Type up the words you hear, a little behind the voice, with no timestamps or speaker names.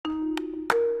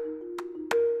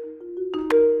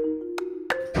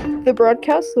The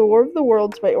broadcast The War of the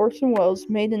Worlds by Orson Welles,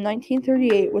 made in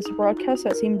 1938, was a broadcast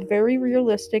that seemed very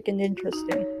realistic and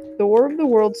interesting. The War of the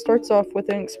Worlds starts off with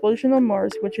an explosion on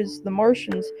Mars, which is the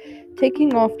Martians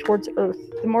taking off towards Earth.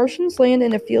 The Martians land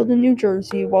in a field in New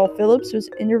Jersey while Phillips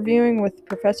was interviewing with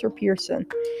Professor Pearson.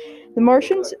 The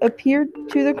Martians appeared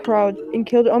to the crowd and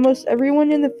killed almost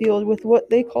everyone in the field with what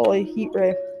they call a heat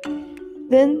ray.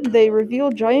 Then they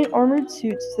reveal giant armored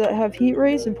suits that have heat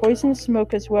rays and poisonous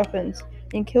smoke as weapons,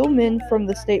 and kill men from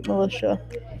the state militia.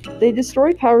 They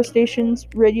destroy power stations,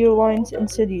 radio lines, and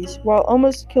cities, while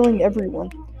almost killing everyone.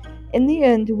 In the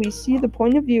end, we see the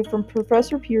point of view from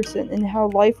Professor Pearson and how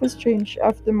life was changed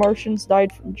after the Martians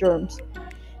died from germs.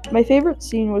 My favorite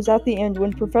scene was at the end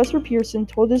when Professor Pearson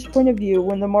told his point of view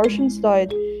when the Martians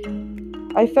died.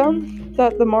 I found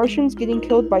that the Martians getting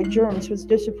killed by germs was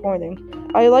disappointing.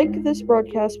 I liked this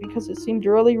broadcast because it seemed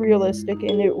really realistic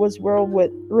and it was well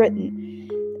written.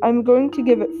 I'm going to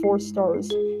give it 4 stars.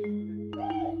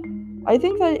 I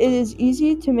think that it is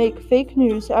easy to make fake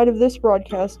news out of this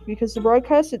broadcast because the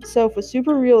broadcast itself was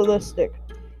super realistic.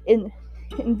 It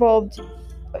involved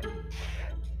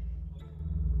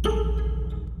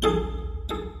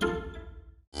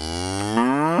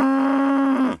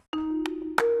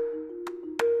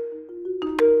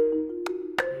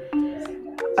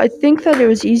I think that it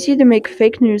was easy to make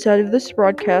fake news out of this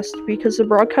broadcast because the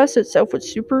broadcast itself was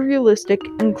super realistic,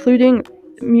 including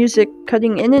music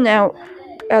cutting in and out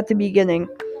at the beginning.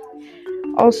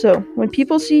 Also, when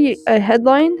people see a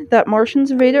headline that Martians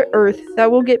invaded Earth,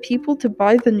 that will get people to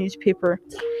buy the newspaper.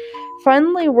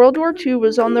 Finally, World War II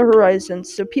was on the horizon,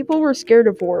 so people were scared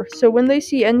of war. So when they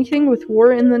see anything with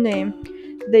war in the name,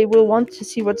 they will want to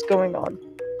see what's going on.